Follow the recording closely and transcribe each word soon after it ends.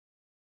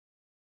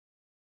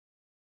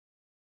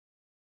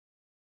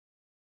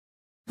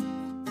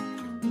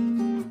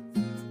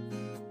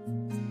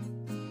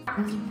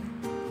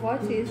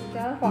What is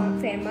the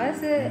famous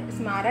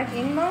smarak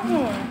in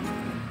Mahu?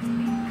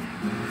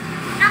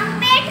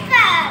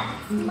 Ambedkar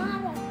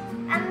Smarak.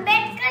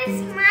 Ambedkar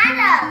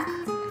Smarak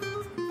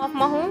Of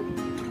Mahu?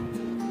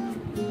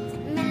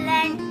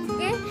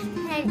 Military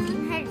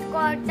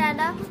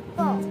headquarters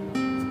of.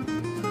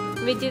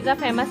 Which is the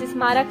famous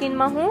smarak in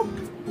Mahu?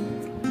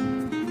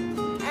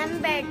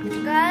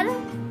 Ambedkar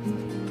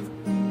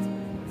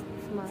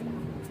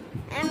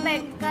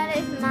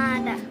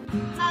Smarak.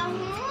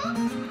 Mahu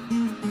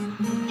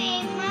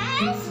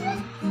famous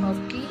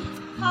Hockey.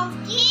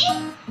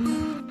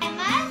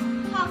 famous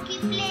hockey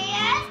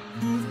player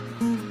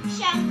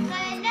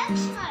Shankar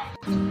Lakshman.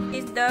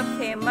 Is the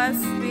famous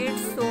sweet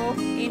shop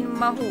in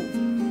Mahu?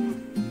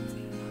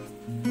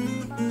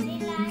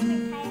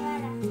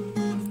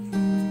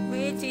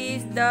 Which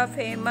is the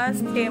famous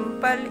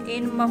temple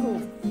in Mahu?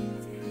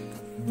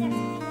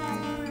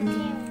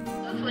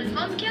 तो full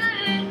form क्या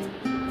है?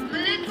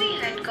 Military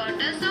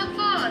headquarters of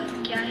war.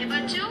 क्या है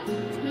बच्चों?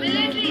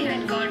 Military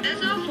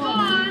headquarters of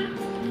war.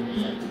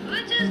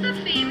 Which is the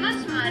famous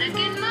स्मारक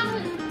इन महू?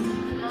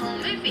 महू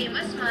में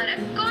famous स्मारक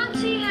कौन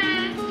सी है?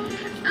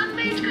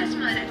 अम्बेडकर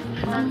स्मारक।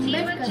 कौन सी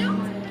है बच्चों?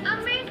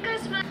 अम्बेडकर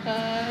स्मारक।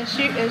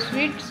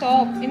 Sweet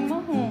shop in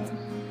Mahu.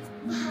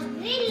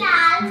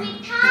 लाल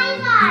मिठाई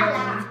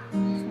वाला.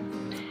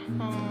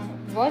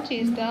 What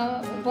is the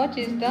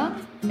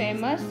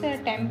famous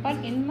temple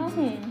in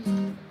Mahu?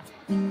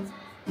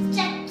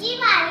 चक्की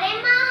वाले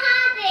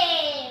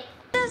Mahadev.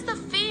 What is the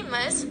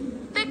famous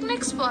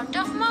picnic spot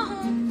of Mhow?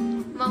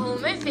 Mhow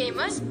में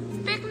फेमस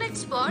पिकनिक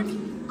स्पॉट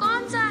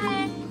कौन सा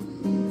है?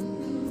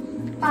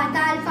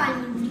 पाताल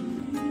पानी.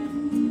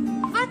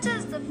 What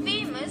is the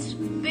famous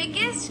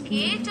biggest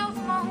gate of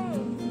Mhow?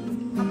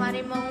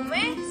 हमारे महू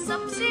में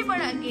सबसे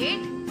बड़ा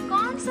गेट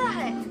कौन सा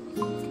है?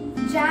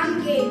 जाम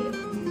gate.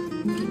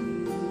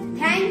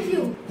 Thank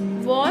you.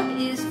 What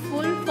is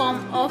full form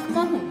of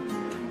Mahu?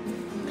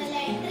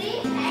 Military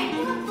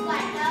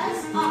headquarters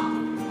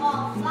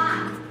of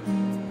war.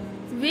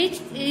 Which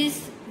is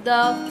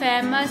the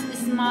famous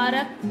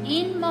smarak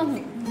in Mahu?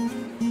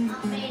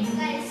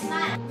 Ambedkar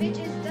स्मारक. Which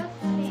is the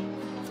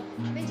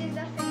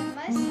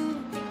famous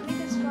picnic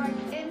spot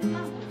in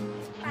Mahu?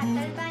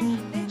 Patal Pani.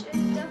 Which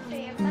is the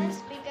famous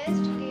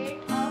biggest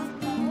gate of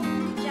Mahu?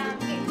 Jam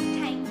Gate.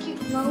 Thank you.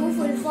 Mahu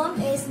full form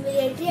is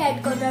military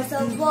headquarters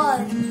of war.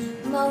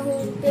 Mahu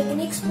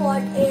picnic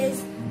spot is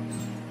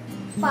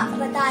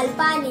Patal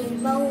Pani.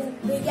 Mahu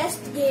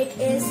biggest gate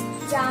is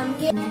Jam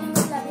Gate. My name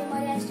is Ravi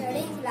Mori. I study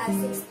in class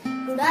 6.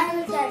 Today I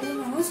will tell you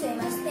Mahu's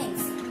famous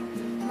things.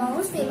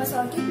 Mahu's famous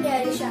hockey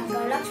player is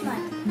Shankar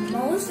Lakshman.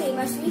 Mahu's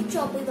famous sweet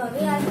shop is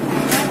Bhavilal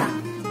Mithaiwala.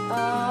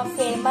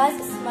 Famous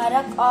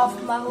smarak of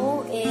Mahu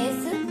is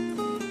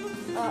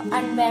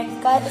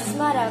Ambedkar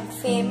Smarak.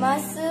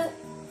 Famous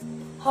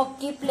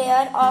hockey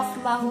player of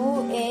Mahu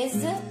is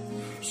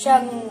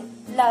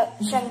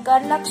Shankar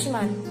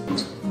Lakshman.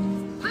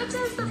 Which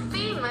is the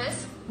famous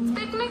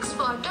picnic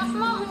spot of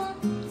Mhow?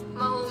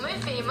 Mhow में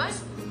famous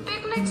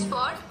picnic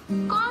spot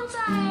कौन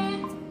सा है?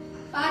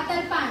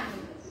 पाताल पानी.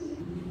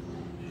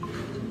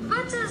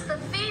 Which is the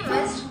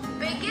famous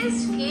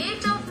biggest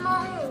gate of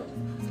Mhow?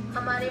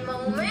 हमारे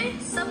महू में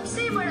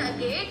सबसे बड़ा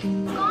gate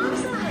कौन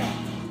सा है?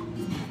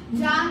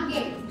 Jam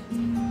Gate.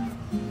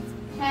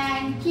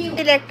 Thank you.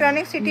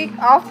 Electronic City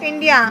of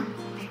India.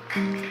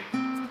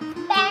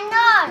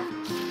 Bangalore.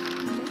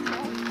 My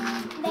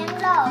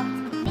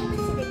name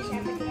is Diksha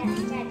Patel. I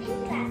study in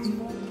class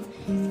 4.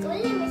 School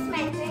name is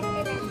Mantra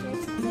International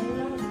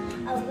School.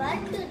 Our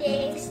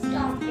today's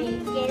topic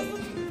is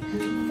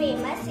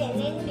famous in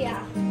India.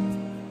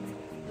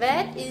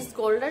 Where is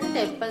Golden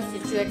Temple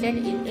situated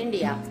in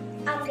India?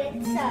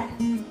 Amritsar,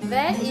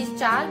 Where is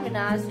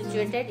Charminar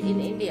situated in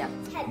India?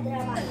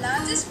 Hyderabad.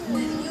 Largest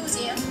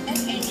museum in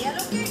India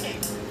located.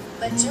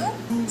 बच्चों,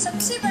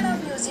 सबसे बड़ा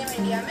museum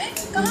India में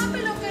कहाँ पे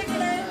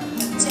located है?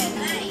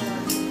 चेन्नई।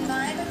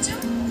 कहाँ है बच्चों?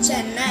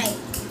 Chennai.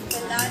 The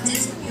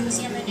largest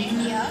museum in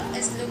India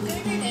is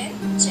located in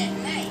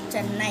Chennai.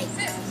 Chennai.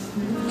 Fifth,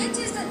 which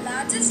is the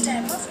largest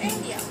dam of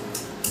India?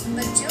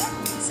 बच्चों,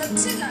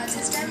 सबसे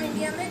लार्जेस्ट डैम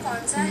इंडिया में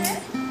कौन सा है?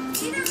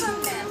 हीराकुंड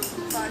डैम।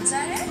 कौन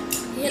सा है?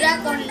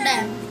 Hirakud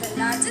Dam. The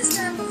largest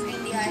dam of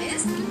India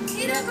is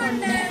Hirakud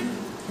Dam.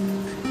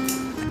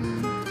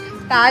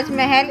 Taj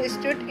Mahal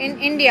stood in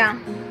India.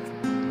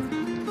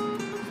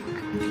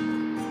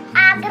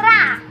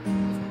 Agra.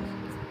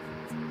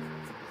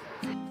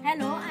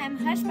 Hello, I am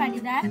Harsh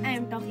Patidar. I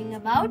am talking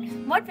about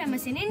what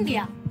famous in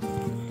India.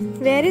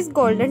 Where is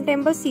Golden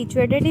Temple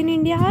situated in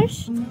India, Harsh?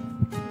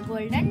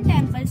 Golden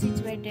Temple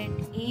situated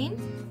in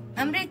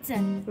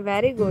Amritsar.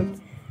 Very good.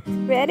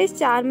 Where is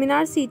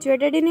Charminar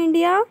situated in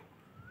India?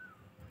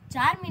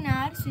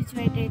 Charminar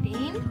situated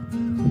in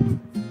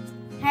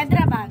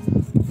Hyderabad.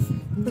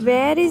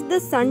 Where is the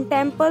Sun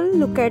Temple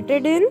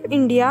located in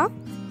India?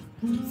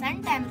 Sun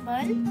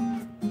Temple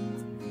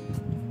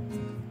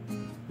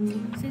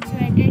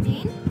situated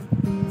in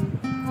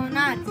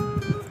Konark.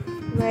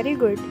 Very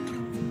good.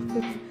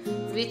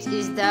 Which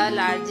is the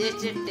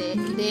largest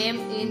dam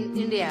in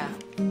India?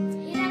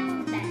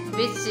 Hirakud Dam.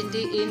 Which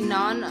city is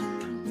known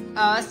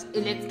as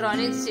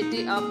Electronic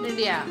City of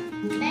India?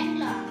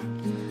 Bangalore.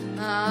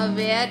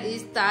 Where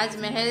is Taj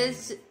Mahal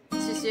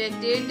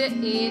situated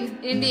in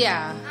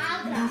India?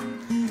 Agra.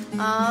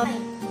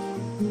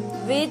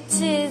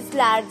 Which is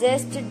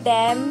largest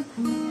dam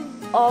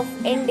of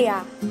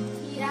India?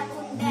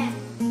 Hirakud Dam.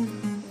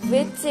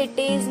 Which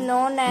city is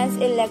known as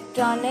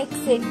Electronic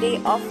City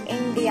of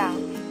India?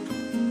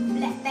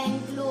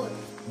 Bangalore.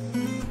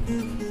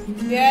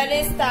 Where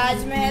is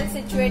Taj Mahal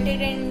situated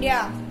in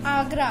India?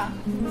 Agra.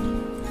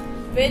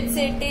 Which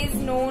city is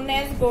known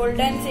as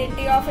Golden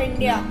City of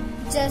India?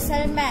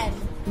 Jaisalmer.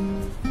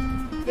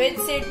 Which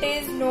city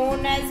is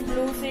known as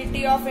Blue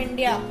City of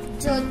India?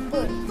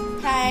 Jodhpur.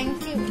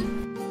 Thank you.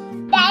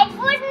 Dry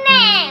fruit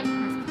name,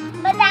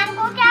 बादाम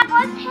को क्या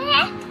बोलते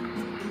हैं?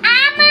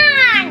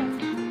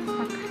 Almond.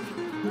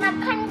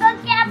 मक्खन को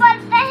क्या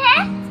बोलते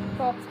हैं?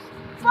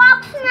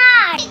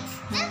 फॉक्सनट।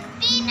 6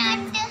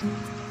 peanut.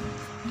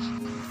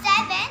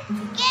 7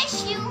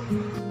 cashew.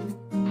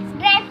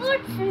 Dry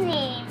fruits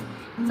name,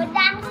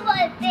 बादाम को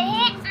बोलते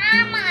हैं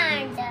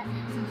आमंड,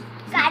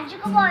 काजू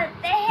को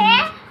बोलते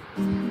हैं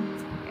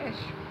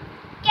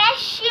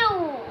cashew.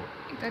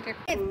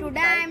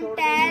 Today I am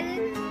tell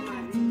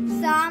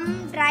some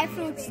dry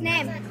fruits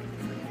name.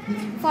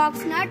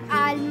 Foxnut,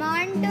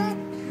 almond,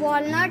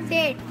 walnut,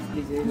 date.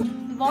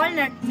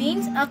 Walnut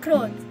means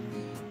akroot.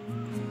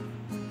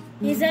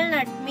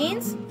 Hazelnut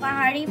means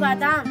pahadi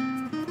badam.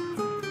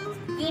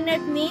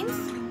 Peanut means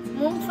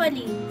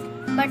मूंगफली.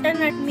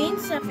 Butternut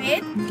means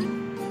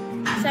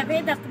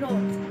सफेद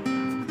अखरोट.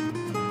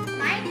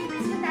 My name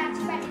is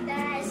Mitachi Patida.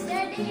 I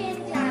study in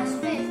class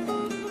 5th.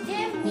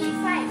 Give me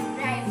 5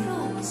 dry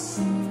fruits.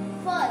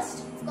 First,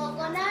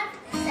 coconut.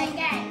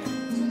 Second,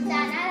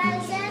 sultana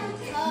raisins.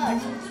 Third,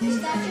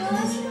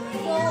 pistachios.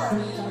 Fourth,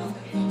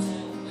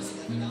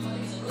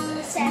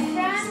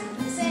 saffron.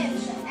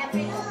 Fifth,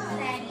 apricot.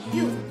 Thank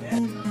you.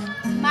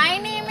 My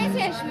name is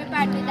Yashmi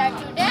Patida.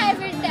 Today I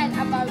will tell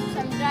about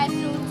some dry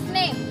fruits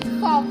name.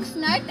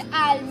 Foxnut,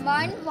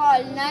 almond,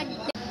 walnut,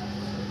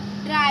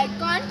 dry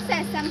corn,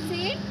 sesame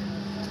seed,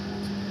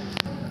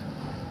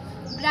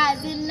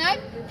 Brazil nut.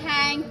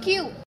 Thank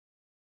you.